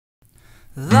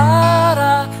La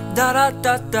da da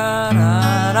da da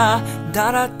da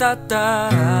da da da da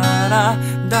da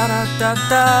da da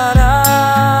da da.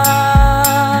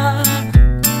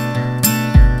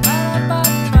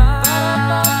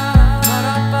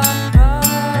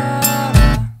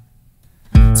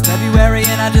 It's February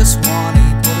and I just want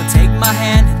people to take my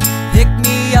hand and pick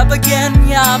me up again.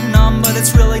 Yeah, I'm numb, but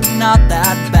it's really not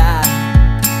that bad.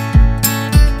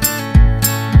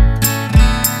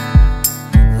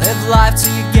 Live life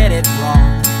till you get it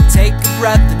wrong. Take a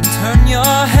breath and turn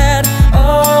your head.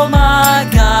 Oh my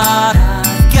God,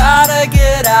 I gotta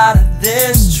get out of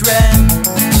this trend.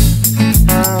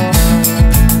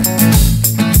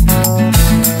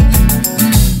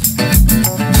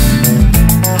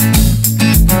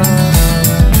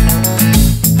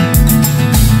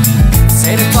 It's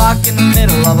 8 o'clock in the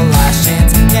middle of a last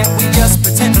chance. Can't we just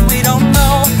pretend we don't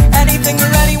know anything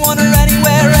or anyone or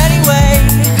anywhere anyway?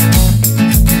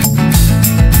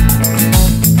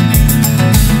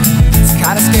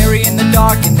 Kinda scary in the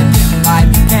dark, in the dim light.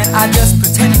 Can't I just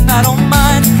pretend I don't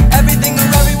mind everything or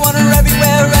everyone or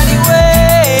everywhere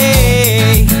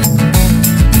anyway?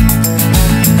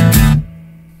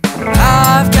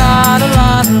 I've got a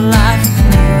lot of life,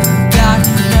 you've got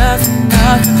nothing,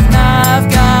 nothing. I've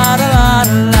got a lot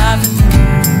of life.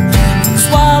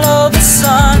 Swallow the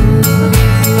sun,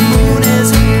 the moon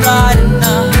isn't bright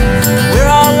enough. We're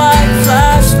all like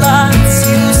flashlights,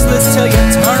 useless till you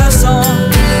turn us on.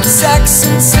 Sex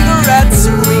and cigarettes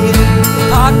are real,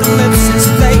 apocalypse is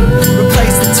fake.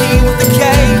 Replace the T with the K,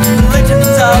 religion's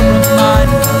a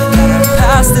reminder that our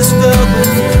past is filled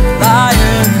with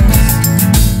liars.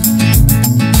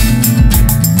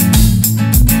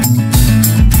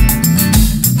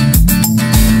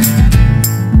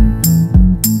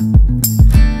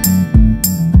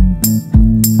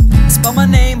 I spell my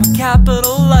name with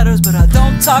capital letters, but I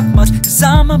don't talk much, cause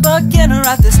I'm a beginner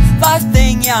at this life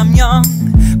thing. Yeah, I'm young,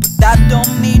 that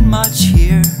don't mean much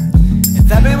here.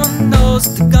 If everyone knows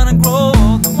that they're gonna grow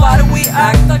old, then why do we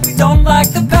act like we don't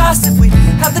like the past? If we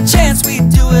had the chance, we'd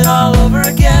do it all over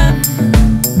again.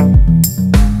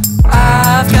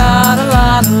 I've got a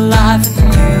lot of life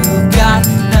and you've got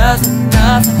nothing,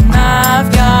 nothing.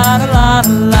 I've got a lot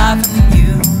of life and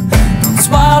you don't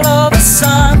swallow the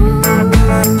sun.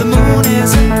 The moon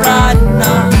isn't bright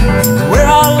enough. We're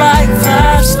all like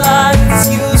flashlights,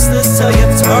 useless till you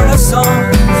turn us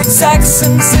on. Sex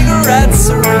and cigarettes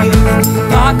are real,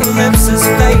 apocalypse is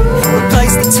fake.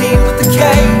 Replace the T with the K,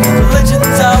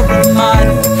 religion's a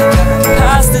reminder that our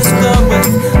past is filled with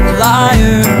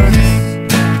liars.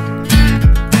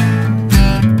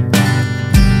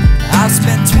 I've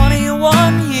spent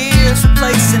 21 years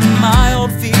replacing my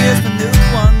old fears with new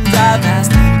ones. I've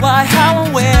asked why, how,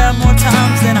 and where more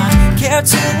times than I care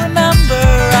to remember.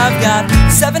 I've got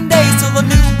 7 days till a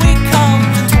new week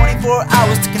comes and 24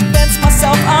 hours to convince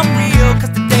myself I'm real, cause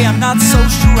today I'm not so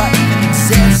sure I even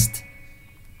exist.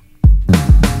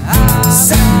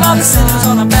 Sitting by the sinners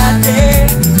on a bad day,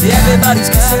 everybody's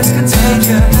concerns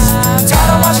contagious.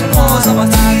 Tired of watching war